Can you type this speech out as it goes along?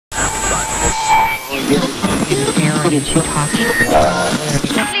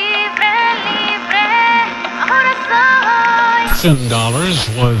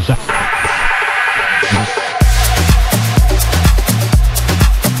$10 was...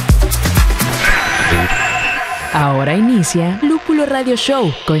 Ahora inicia Lupulo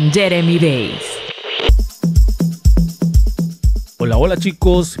RadioShow con Jeremy Bass. Hola, hola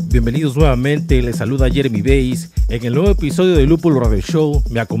chicos, bienvenidos nuevamente, les saluda Jeremy Bass. En el nuevo episodio de Lupulo RadioShow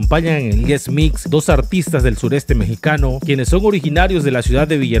me acompañan en el Guestmix dos artistas del sureste mexicano, quienes son originarios de la ciudad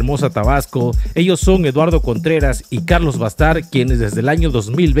de Villahermosa, Tabasco. Ellos son Eduardo Contreras y Carlos Bastar, quienes desde el año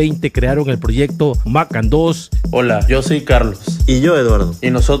 2020 crearon el proyecto Mac Dozz. Hola, yo soy Carlos. Y yo, Eduardo.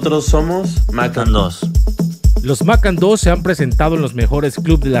 Y nosotros somos Mac Dozz. Los Mac Dozz se han presentado en los mejores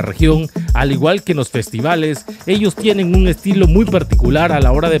clubs de la región, al igual que en los festivales. Ellos tienen un estilo muy particular a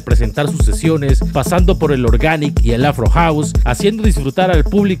la hora de presentar sus sesiones, pasando por el organic y el Afro house, haciendo disfrutar al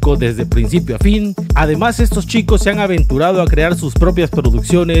público desde principio a fin. Además, estos chicos se han aventurado a crear sus propias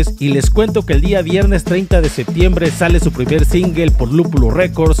producciones y les cuento que el día viernes 30 de septiembre sale su primer single por Lupulo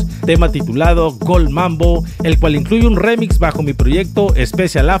Records, tema titulado Gold Mambo, el cual incluye un remix bajo mi proyecto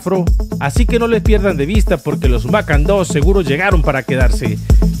Especial Afro. Así que no les pierdan de vista porque los Mac Dozz seguro llegaron para quedarse.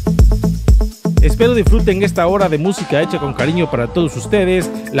 Espero disfruten esta hora de música hecha con cariño para todos ustedes.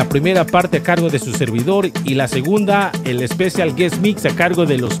 La primera parte a cargo de su servidor y la segunda, el Special Guest Mix a cargo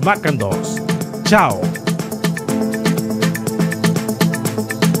de los Mac Dozz. Chao.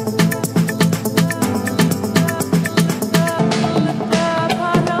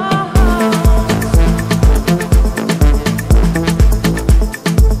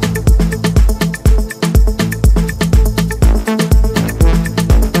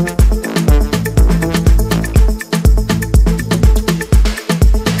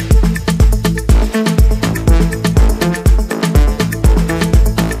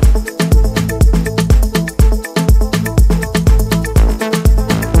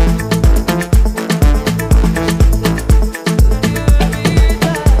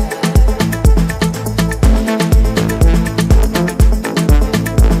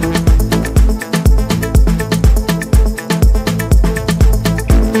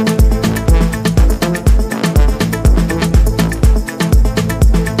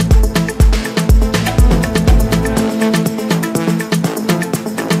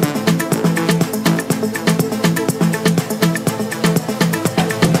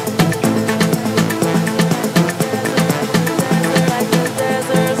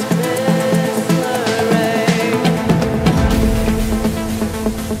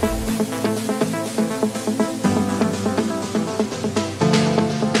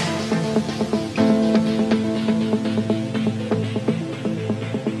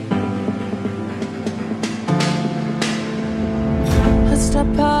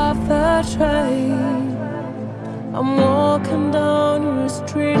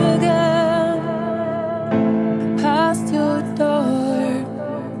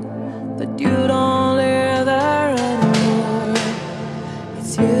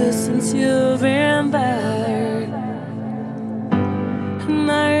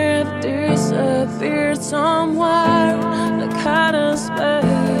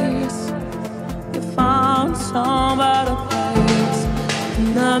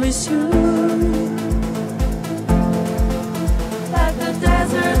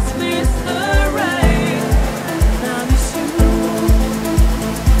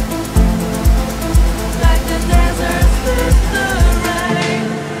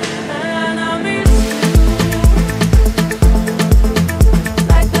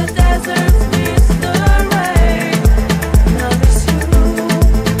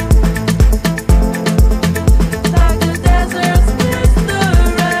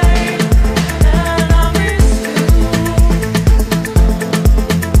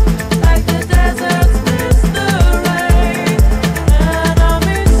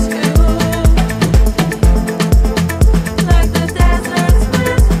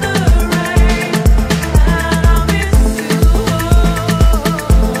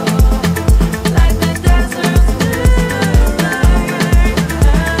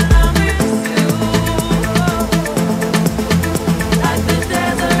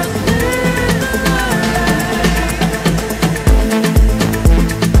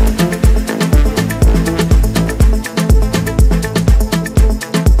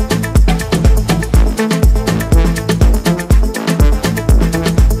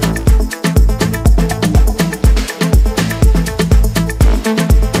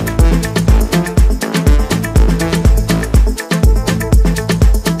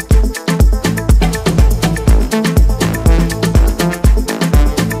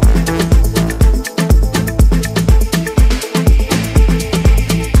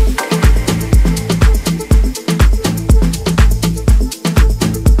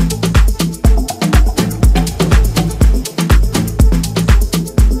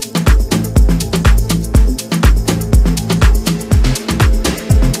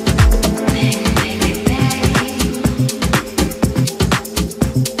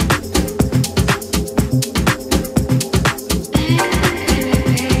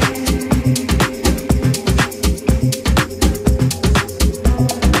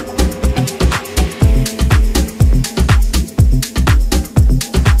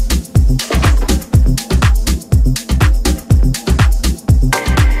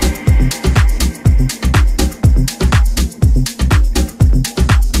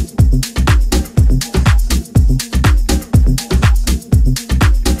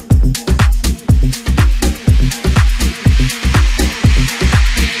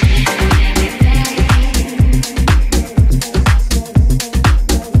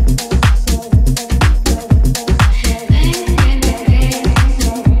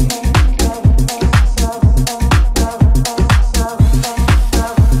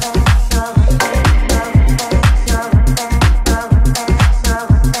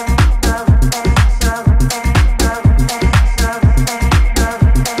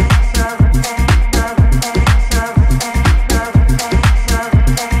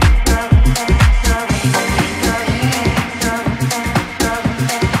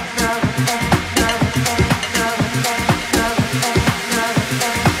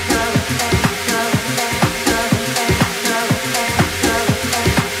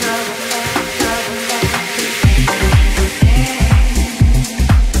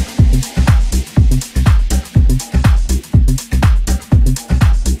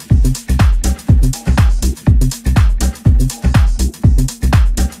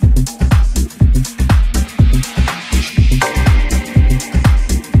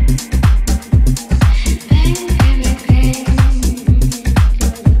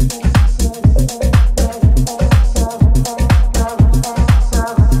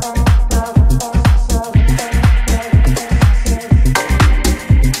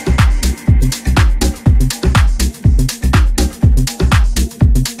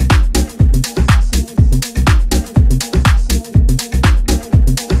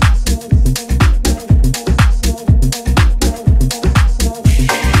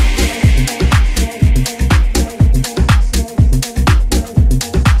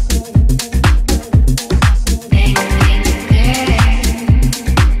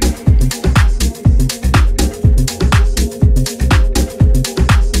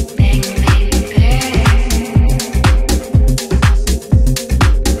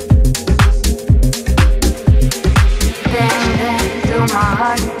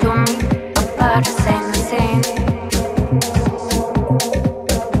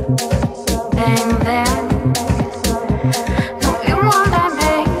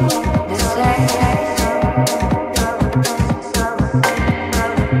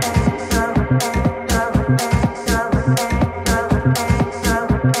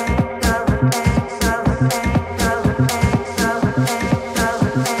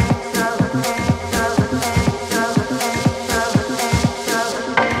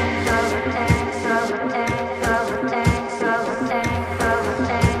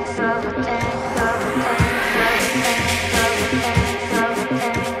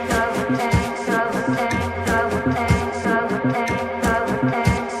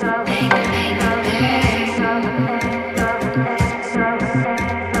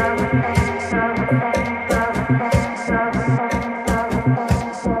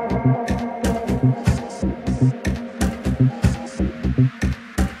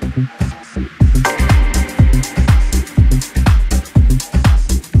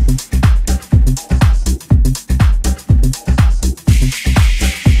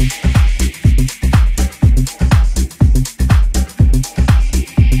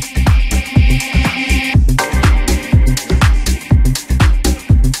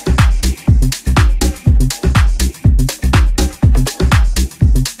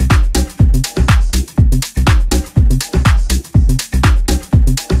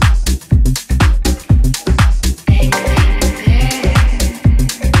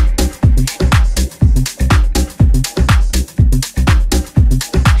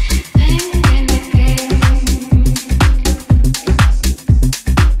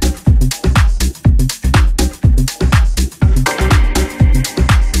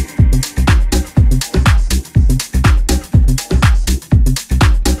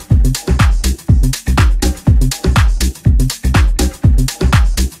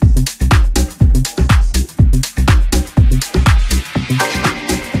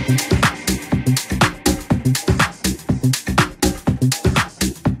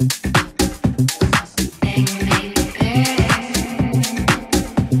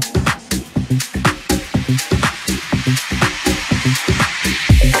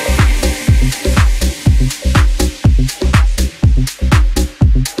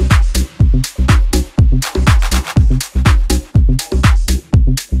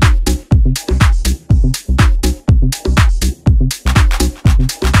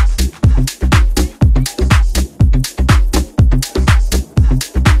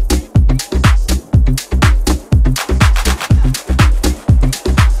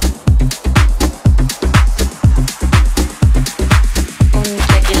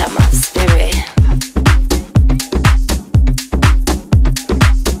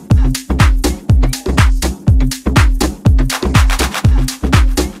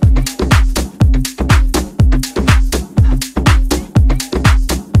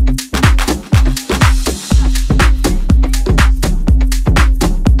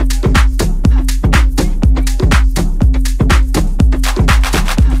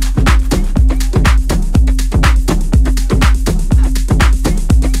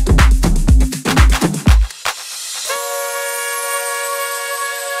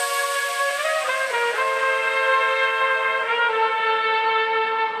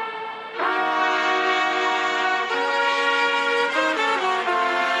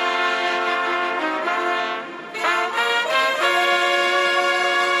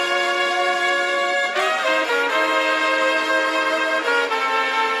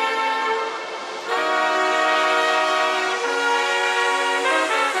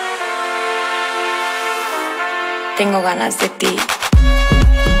 Tengo ganas de ti.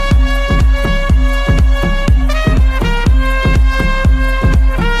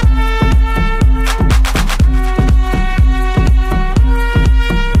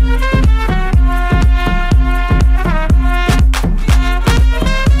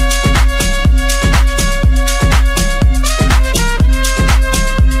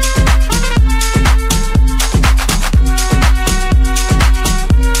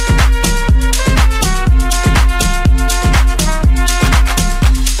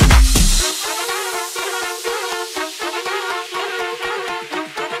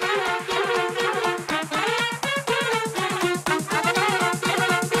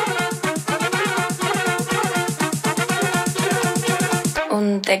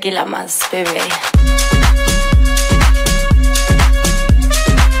 Un tequila más, bebé.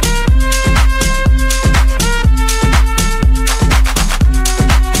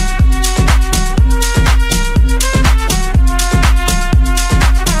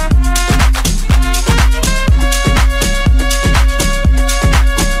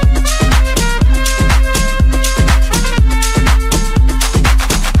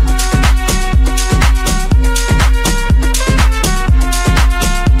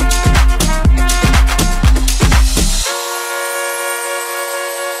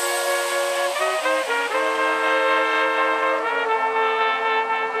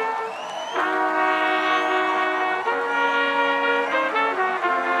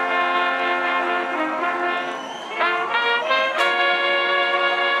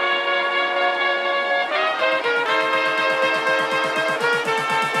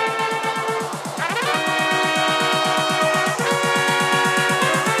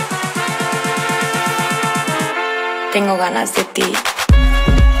 Tengo ganas de ti.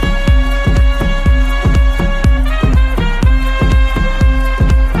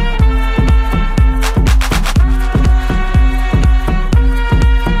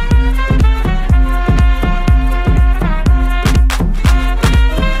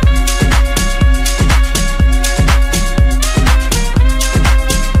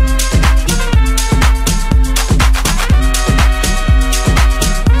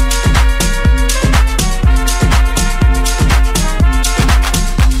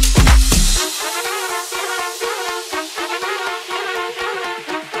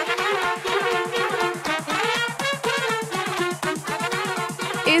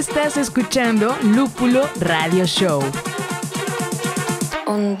 Estás escuchando Lupulo Radio Show.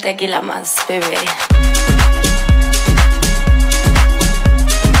 Un tequila más, bebé.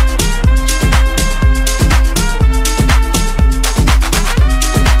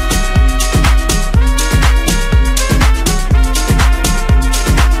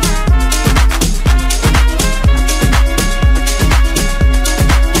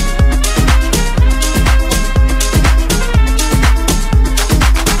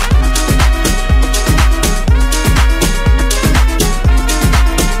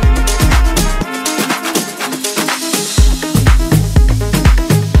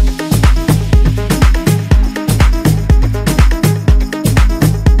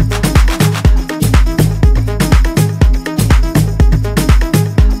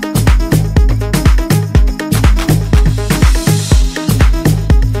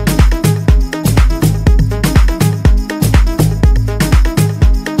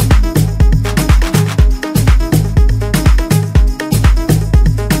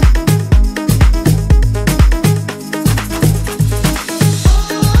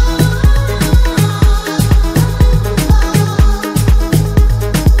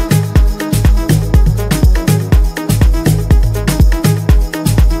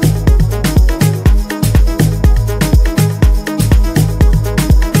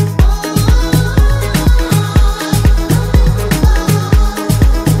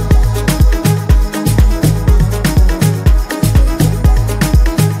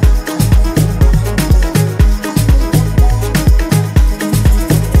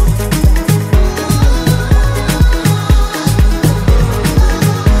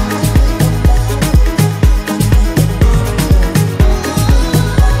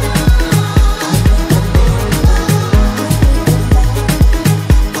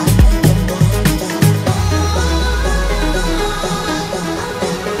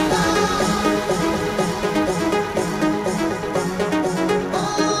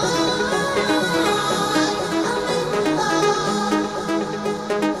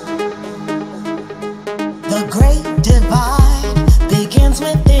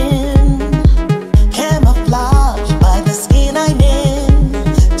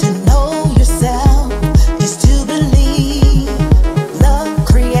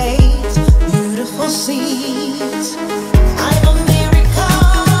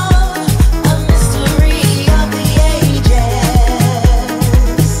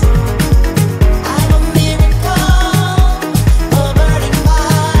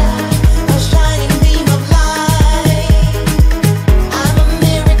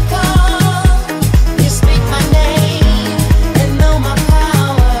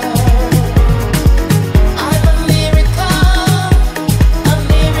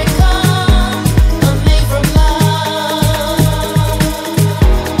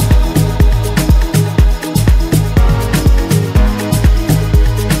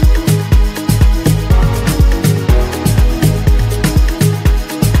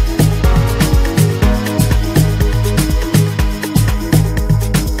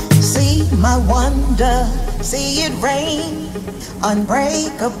 See it rain,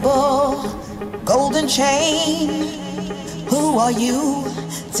 unbreakable, golden chain. Who are you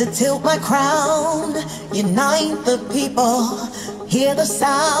to tilt my crown? Unite the people, hear the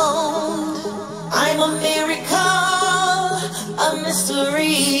sound. I'm a miracle, a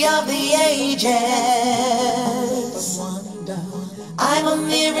mystery of the ages. I'm a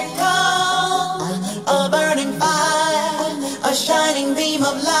miracle, a burning fire, a shining beam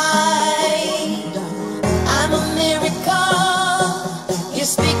of light. I'm a miracle, you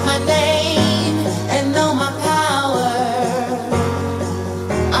speak my name and know my power.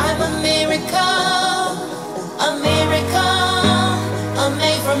 I'm a miracle, I'm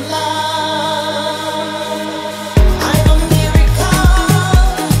made from love.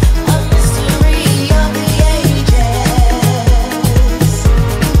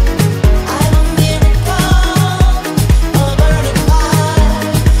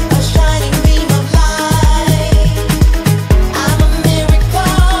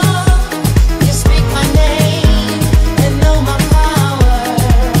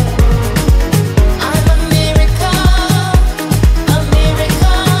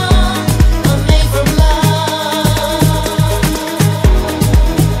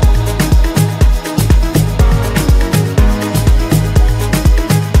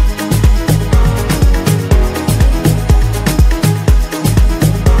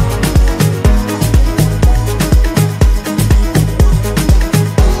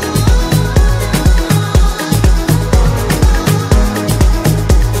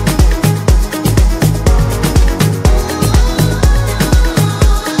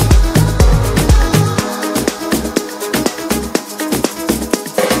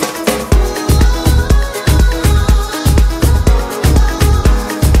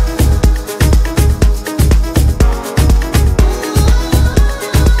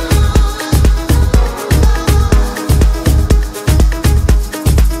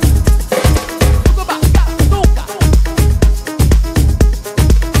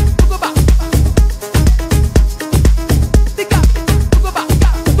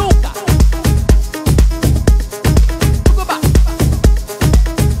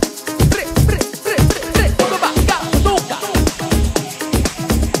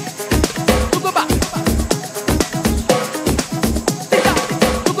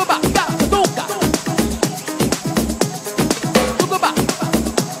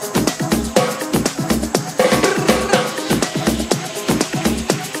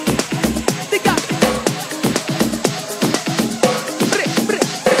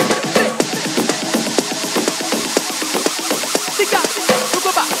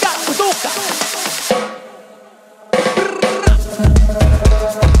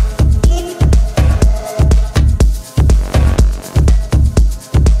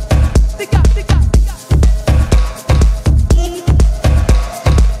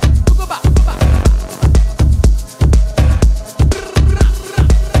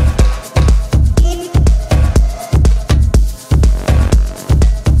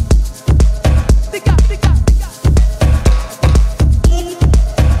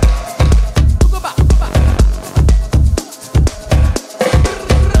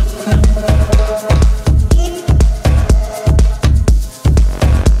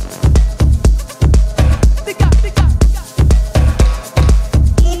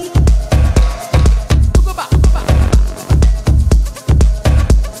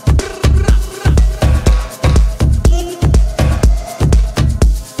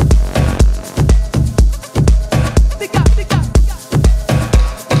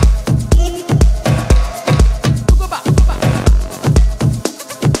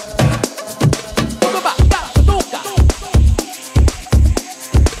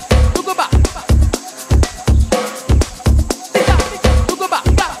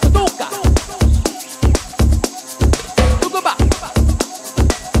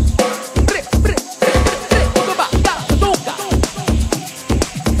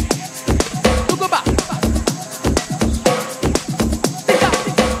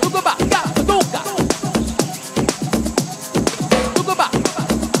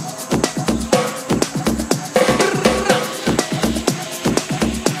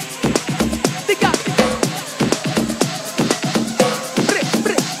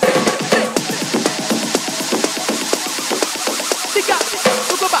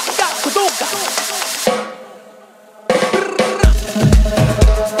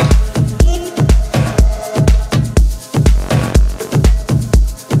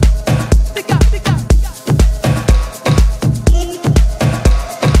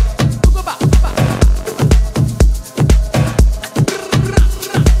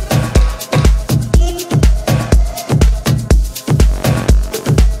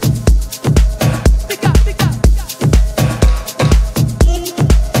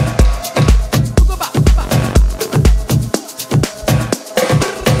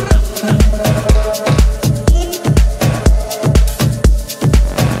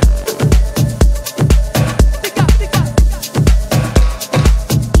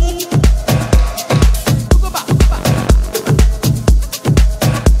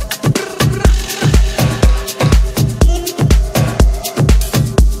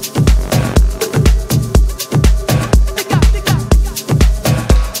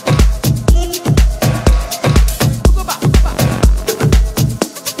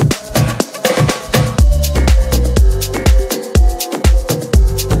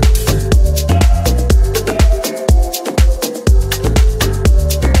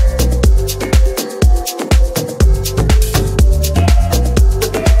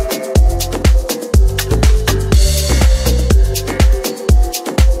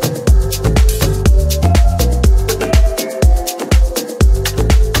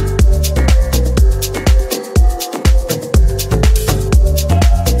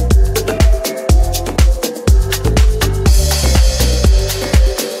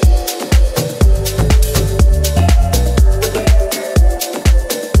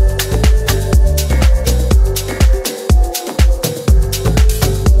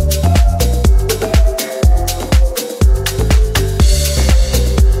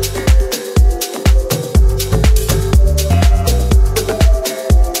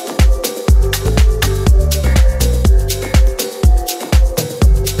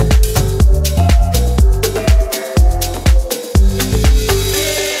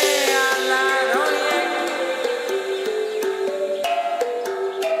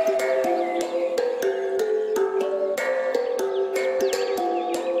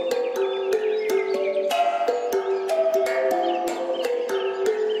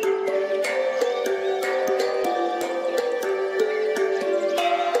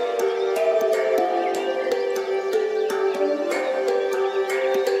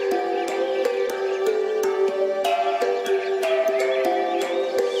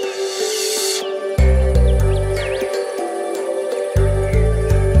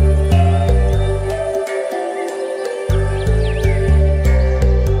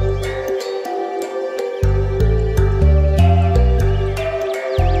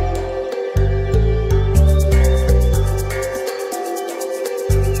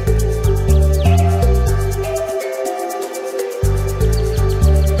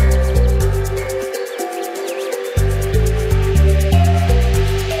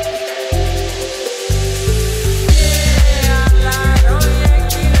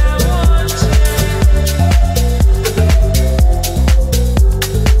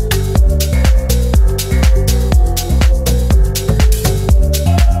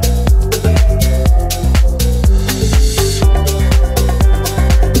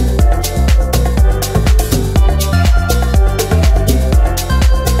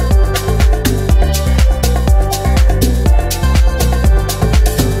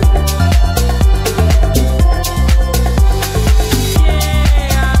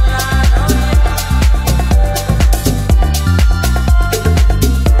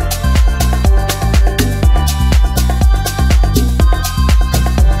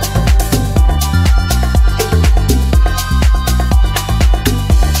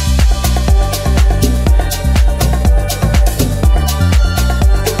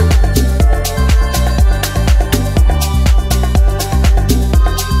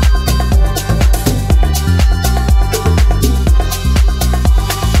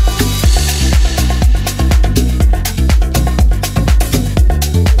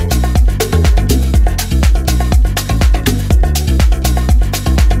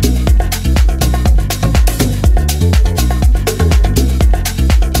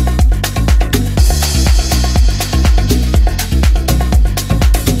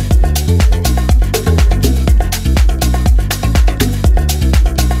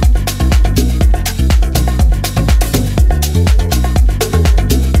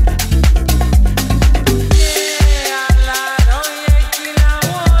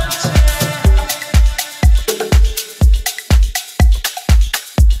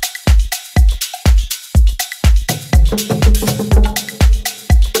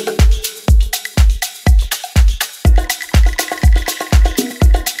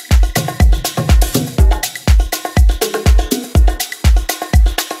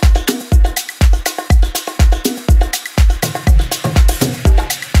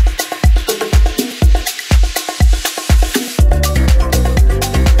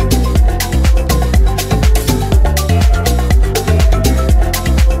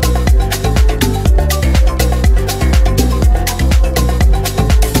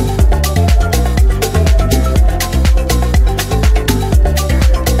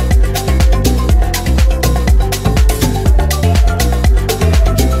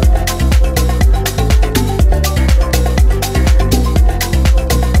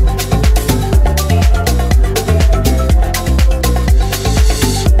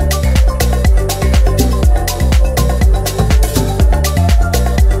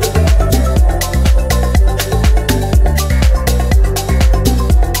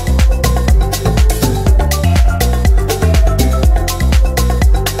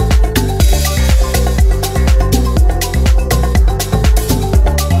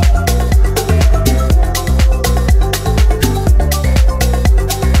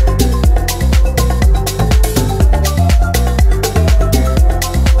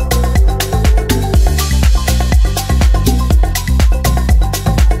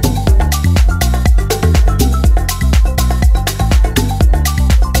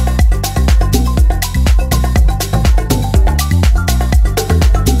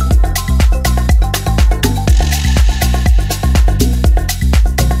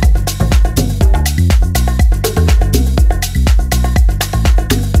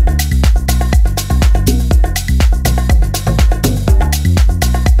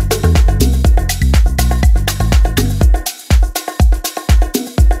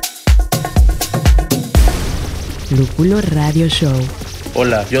 Lupulo Radio Show.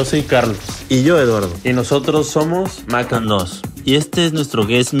 Hola, yo soy Karol. Y yo, Eduardo. Y nosotros somos Mac Dozz. Y este es nuestro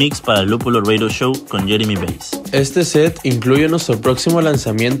Guestmix para el Lupulo RadioShow con Jeremy Bass. Este set incluye nuestro próximo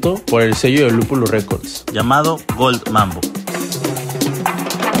lanzamiento por el sello de Lupulo Records, llamado Gold Mambo.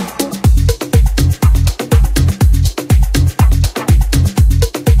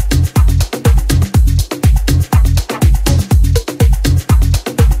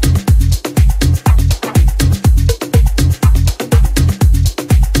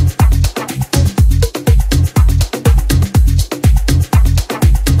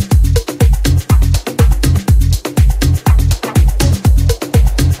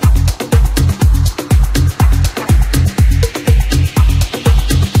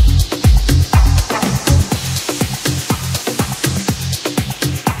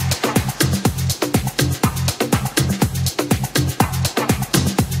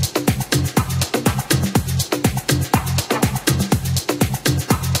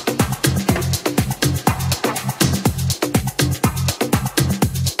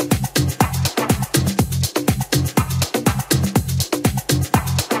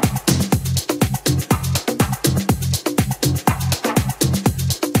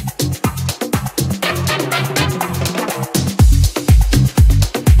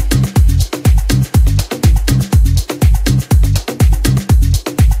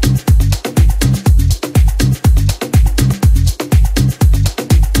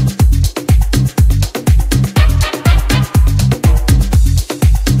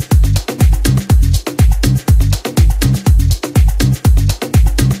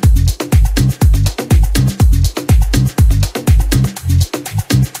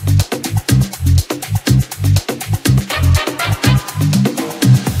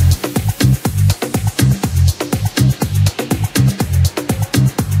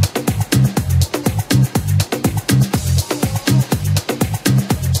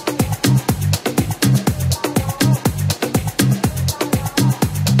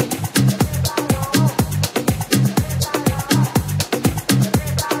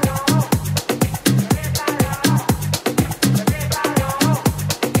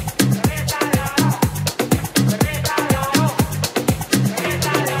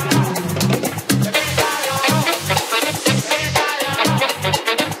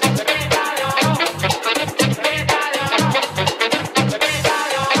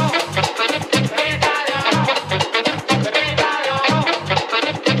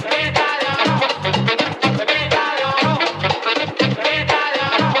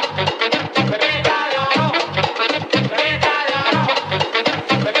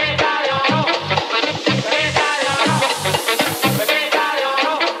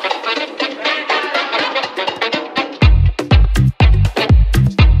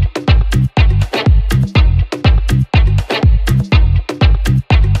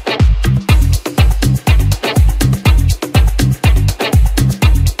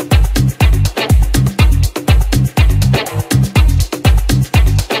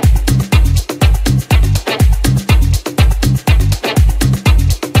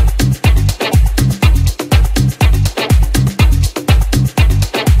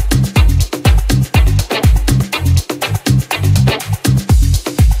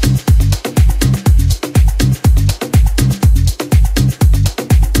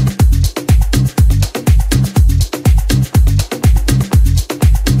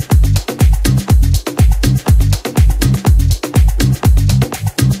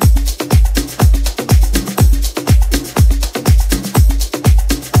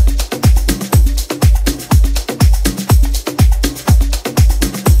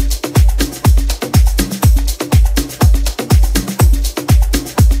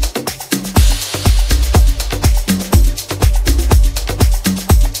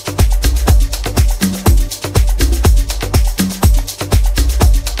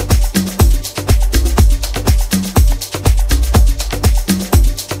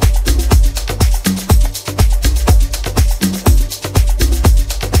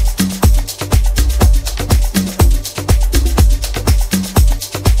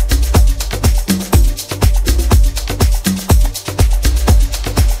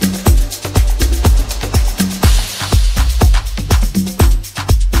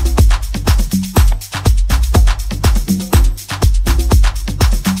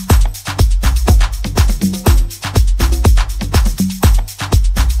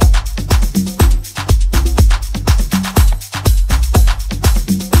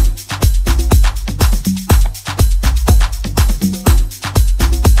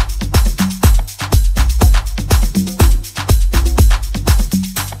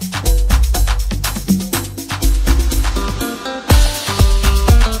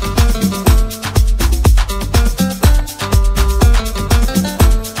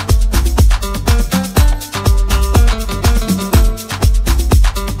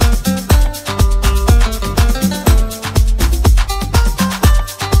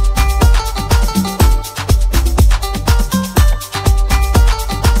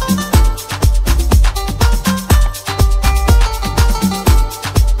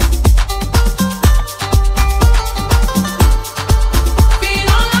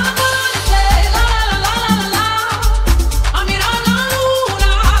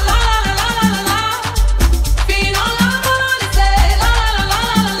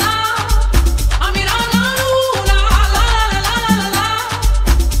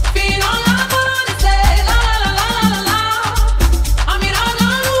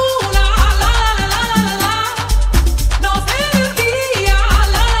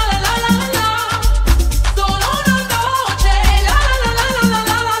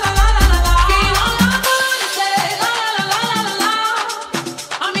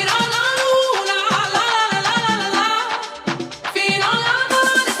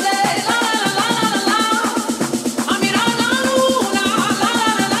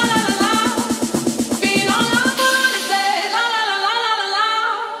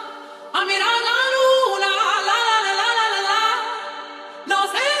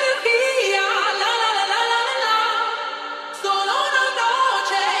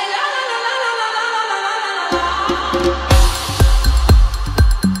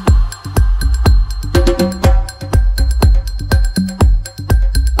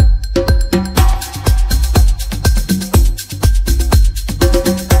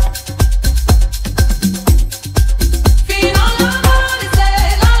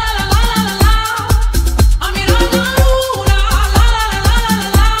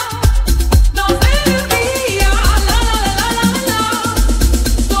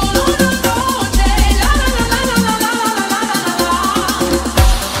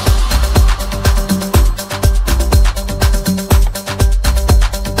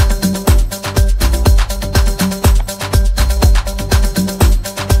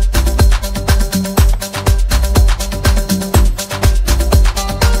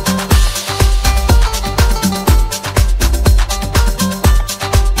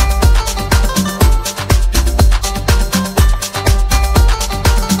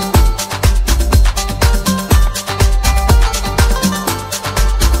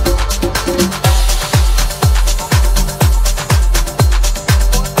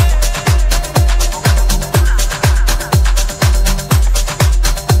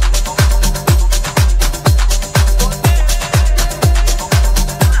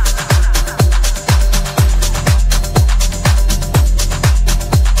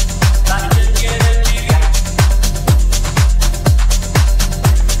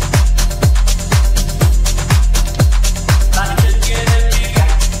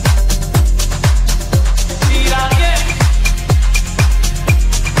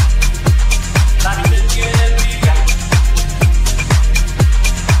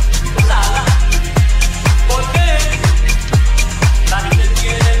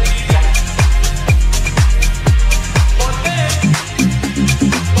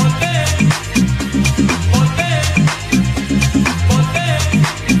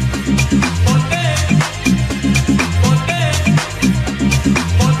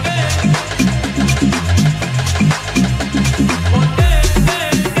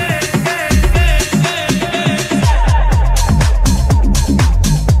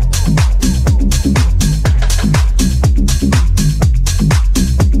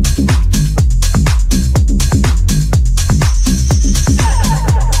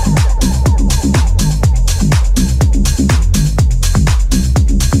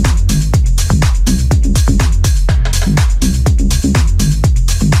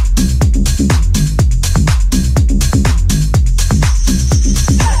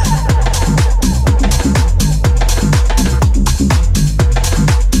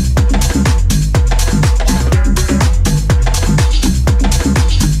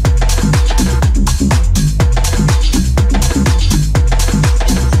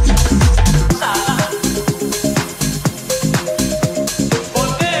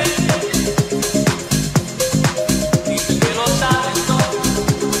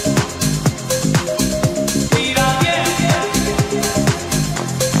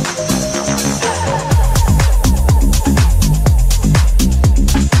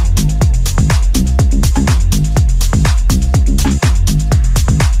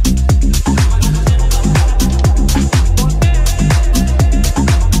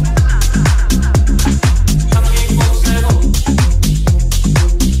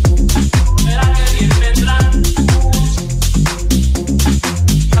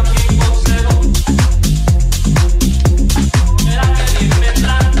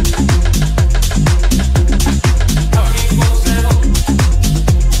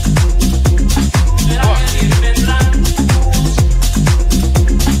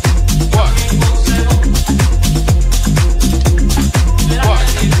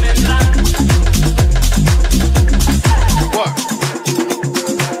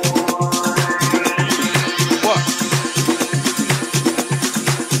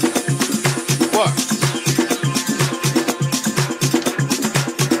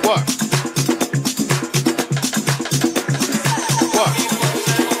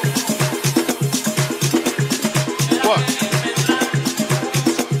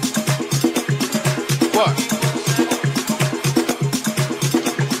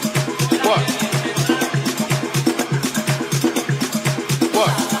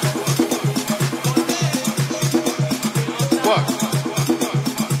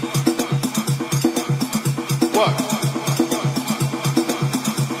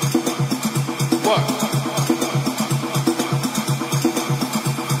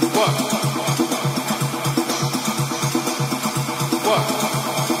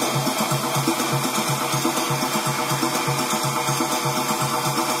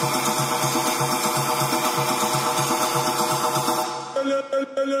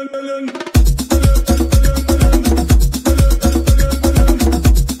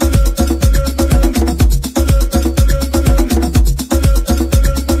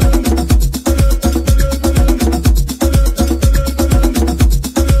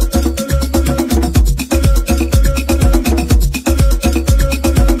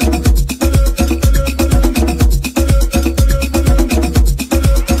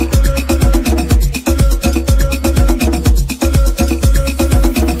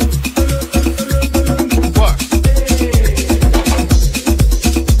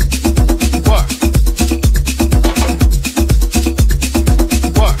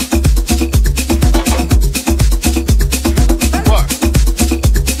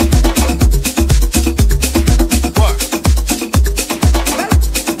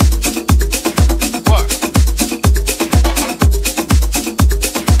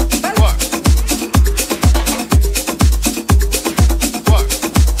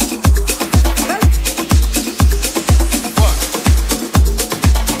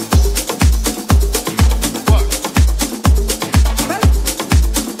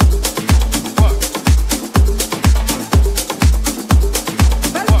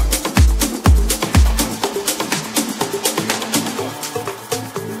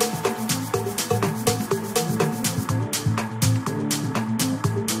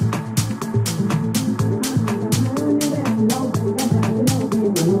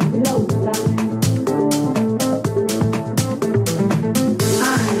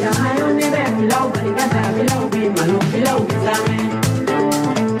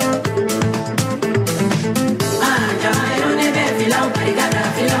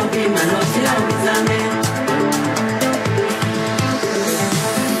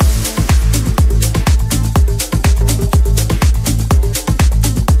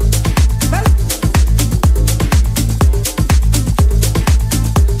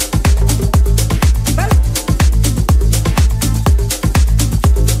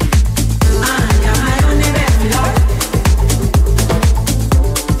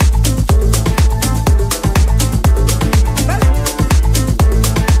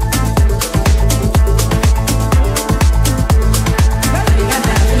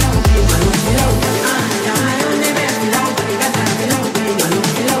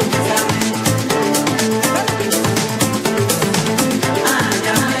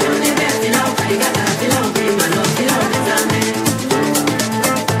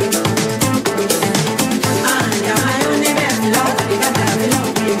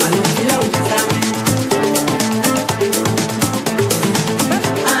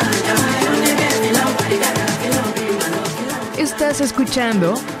 Estás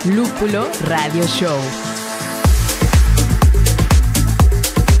escuchando Lupulo Radio Show.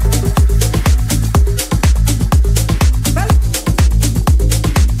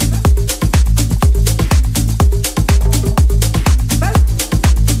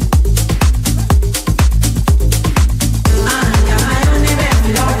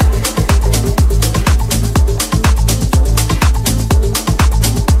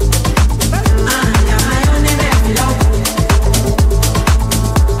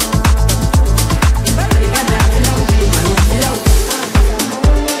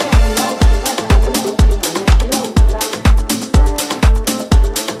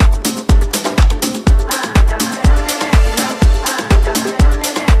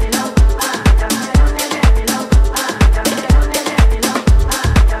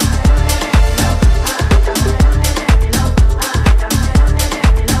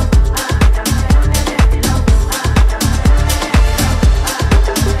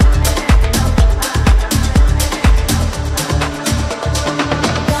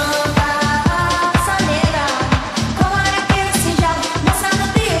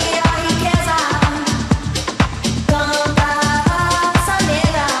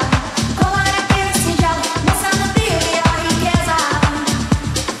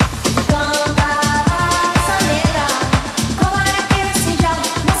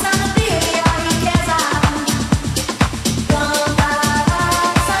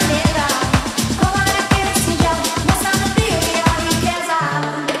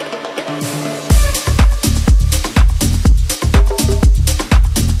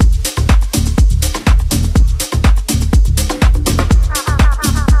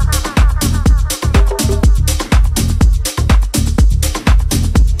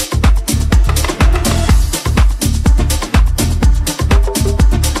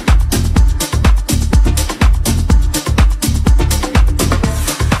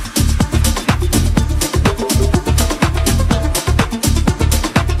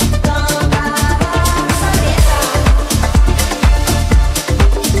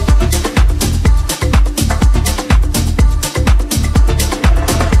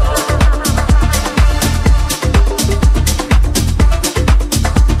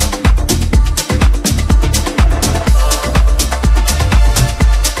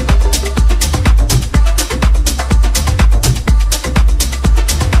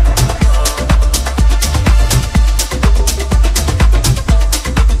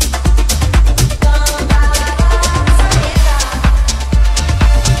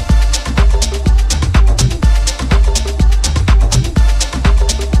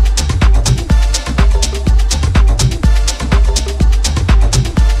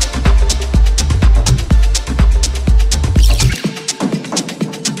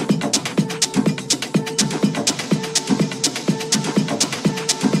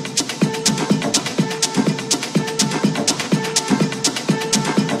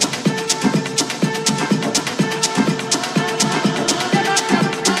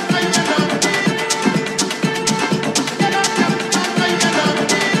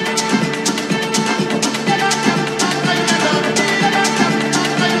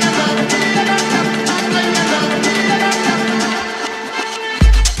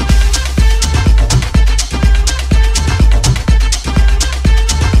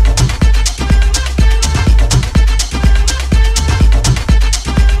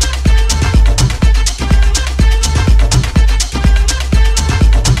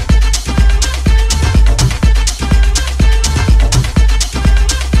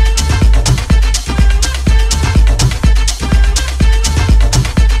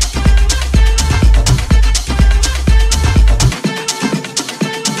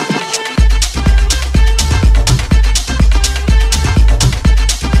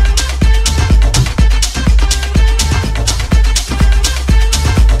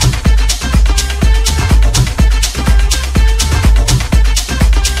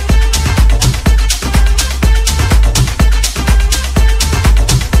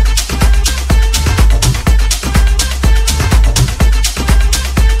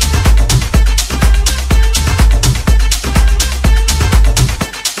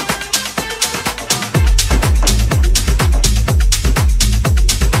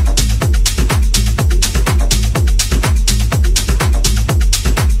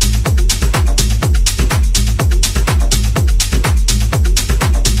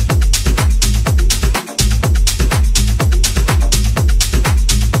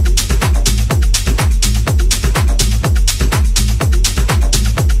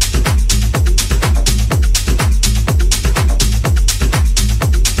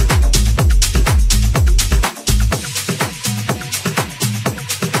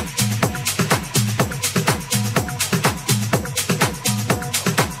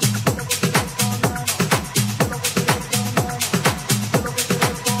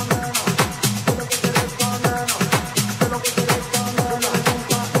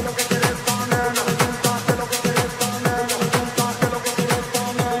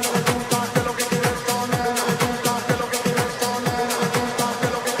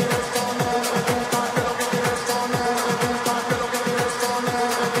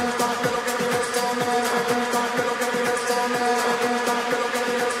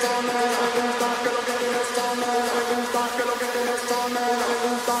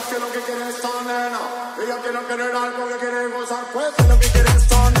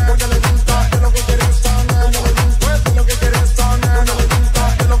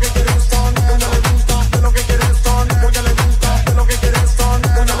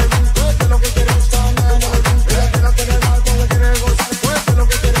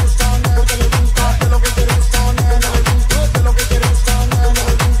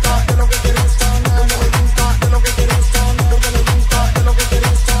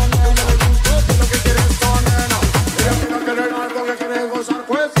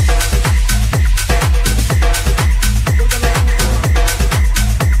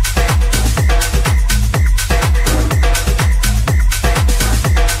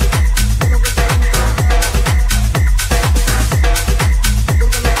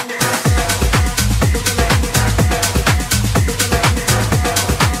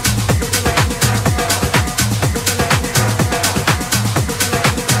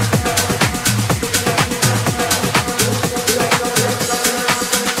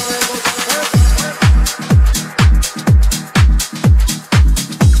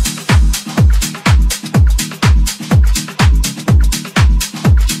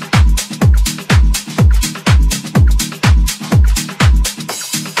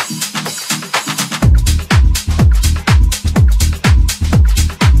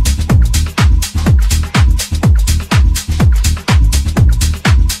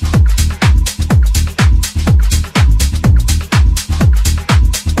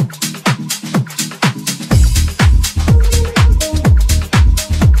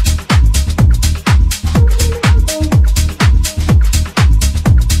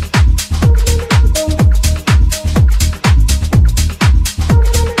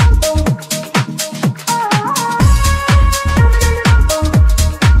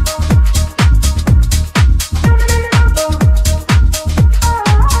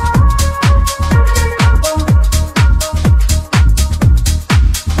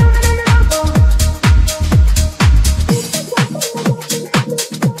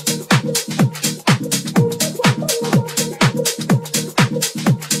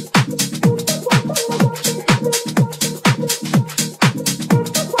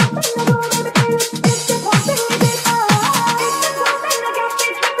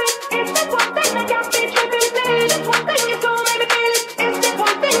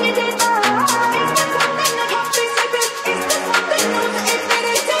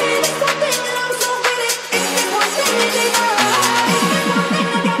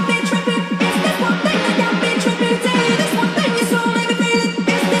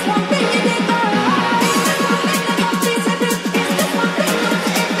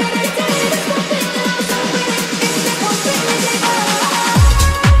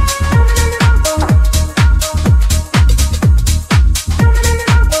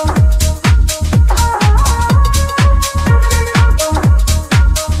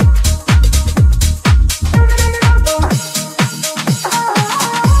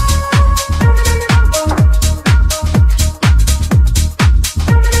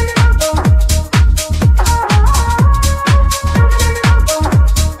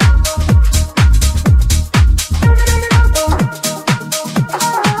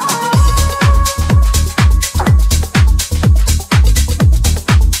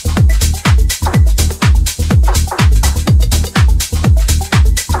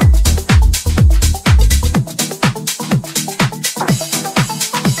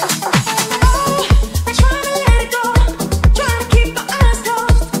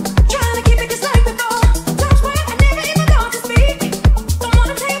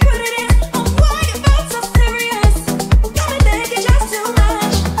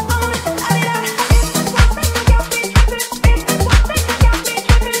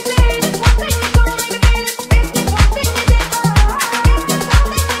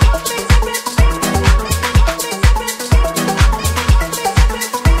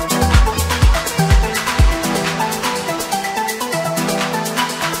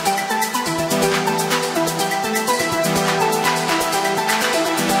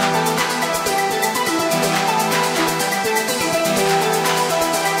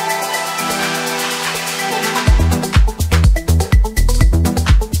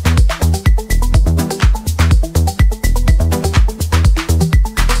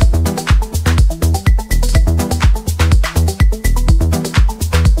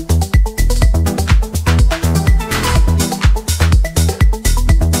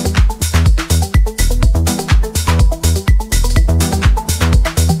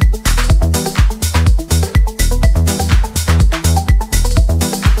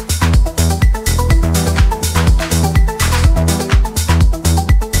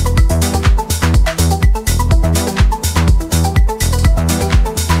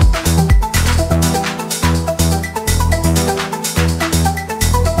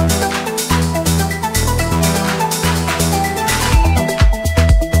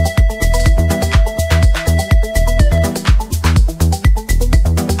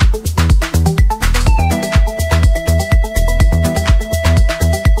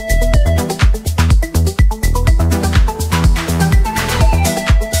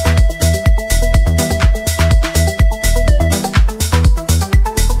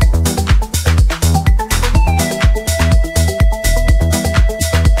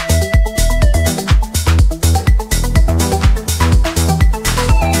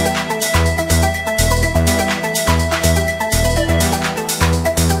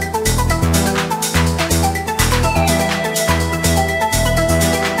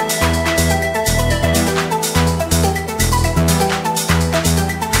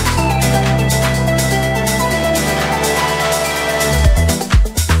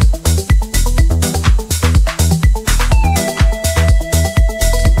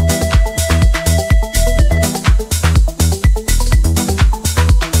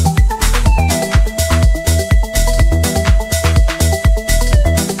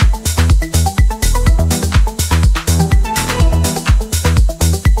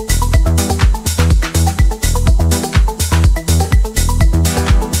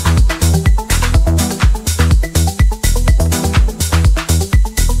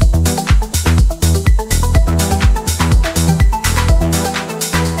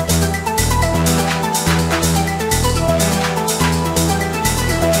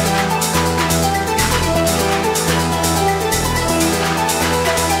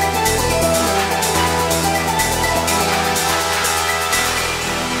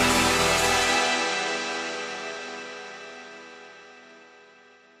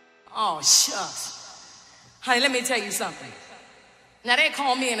 shucks. Honey, let me tell you something. Now, they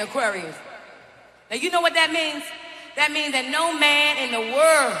call me an Aquarius. Now, you know what that means? That means that no man in the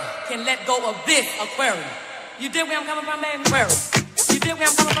world can let go of this Aquarius. You dig where I'm coming from, baby? Aquarius. You dig where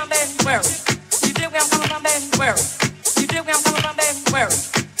I'm coming from, baby? Aquarius. You dig where I'm coming from, baby? Aquarius. You dig where I'm coming from, baby?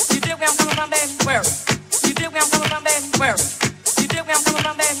 Aquarius. You dig where I'm coming from, baby? Aquarius. You dig where I'm coming from, baby? Aquarius. You dig where I'm coming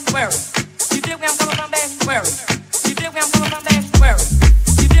from, baby? Aquarius. You dig where I'm coming from, baby? Aquarius. You dig where I'm coming from, baby? Aquarius. You dig where I'm coming from, baby?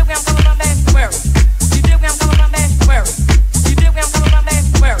 Aquarius. You dig where I'm coming from, baby? Aquarius. You dig where I'm coming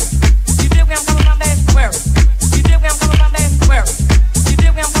from, baby? Aquarius. You dig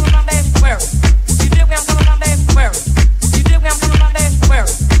where I'm coming from, baby? Aquarius. You dig where I'm coming from, baby? Aquarius.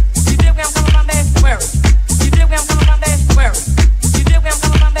 You dig where I'm coming from, baby? Aquarius. You dig where I'm coming from, baby? Aquarius. You dig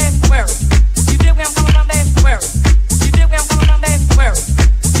where I'm coming from, baby? Aquarius. You dig where I'm coming from, baby? Aquarius. You dig where I'm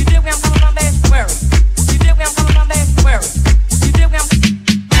coming from, baby? Aquarius. You dig where I'm coming from, baby?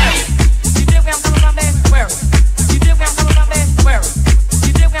 Aquarius. You dig where I'm coming from, baby? Aquarius. You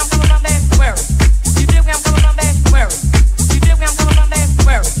dig where I'm coming from, baby? Aquarius. You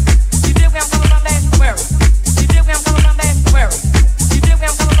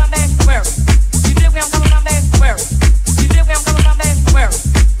dig where I'm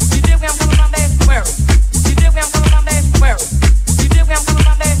coming from, baby? Aquarius. You dig where I'm coming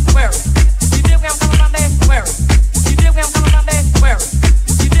from, baby? Aquarius. You dig where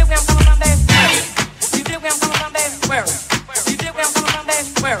I'm You dig where I'm coming from, baby? Aquarius. You dig where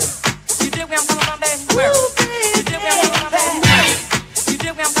I'm coming from, baby?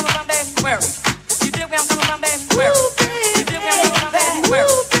 Aquarius. You dig where I'm coming from, baby? Aquarius. You dig where I'm coming from, baby? Aquarius. You dig where I'm coming from, baby? Aquarius. You dig where I'm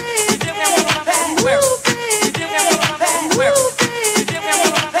coming from,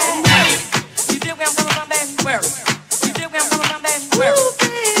 baby? Aquarius. You dig where I'm coming from, baby? Aquarius. You dig where I'm coming from, baby? Aquarius. You dig where I'm coming from, baby?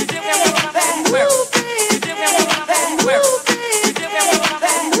 Aquarius. You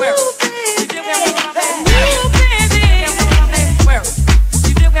dig where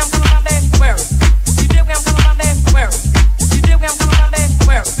I'm coming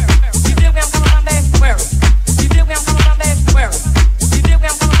from, baby? Aquarius. You dig where I'm coming from, baby?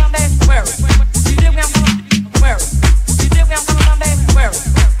 Aquarius. You dig where I'm coming from, baby? Aquarius. You dig where I'm coming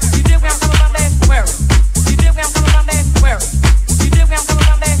from, baby? Aquarius. You dig where I'm coming from, baby? Aquarius. You dig where I'm coming from, baby? Aquarius. You dig where I'm coming from, baby? Aquarius. You dig where I'm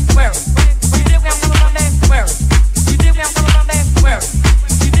coming from, baby? Aquarius. You dig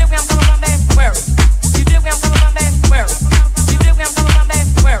where I'm coming from, baby? Aquarius. You dig where I'm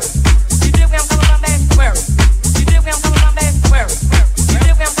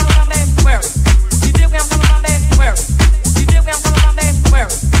coming from, baby?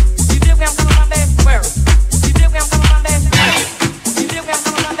 Aquarius. You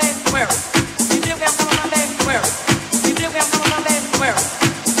dig where I'm coming from, baby?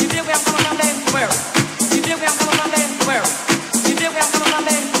 Aquarius.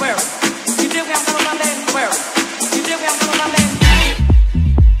 You dig where I'm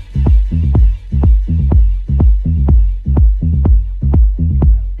coming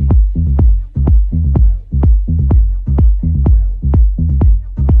from,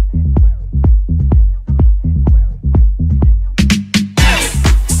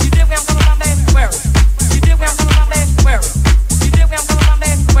 baby?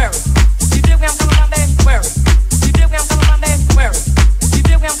 Aquarius. You dig where I'm coming from, baby? Aquarius. You dig where I'm coming from, baby? Aquarius. You dig where I'm coming from, baby? Aquarius. You dig where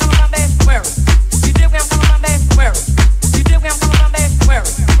I'm coming from, baby? Aquarius. You dig where I'm coming from, baby? Aquarius. You dig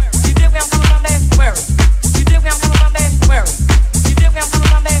where I'm coming from, baby? Aquarius. You dig where I'm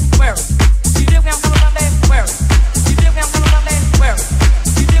coming from, baby? Aquarius. You dig where I'm coming from, baby? Aquarius. You dig where I'm coming from, baby? Aquarius.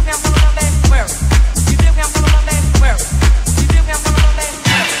 You dig where I'm coming from, baby? Aquarius. You dig where I'm coming from, baby?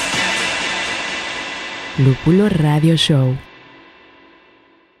 Lupulo RadioShow.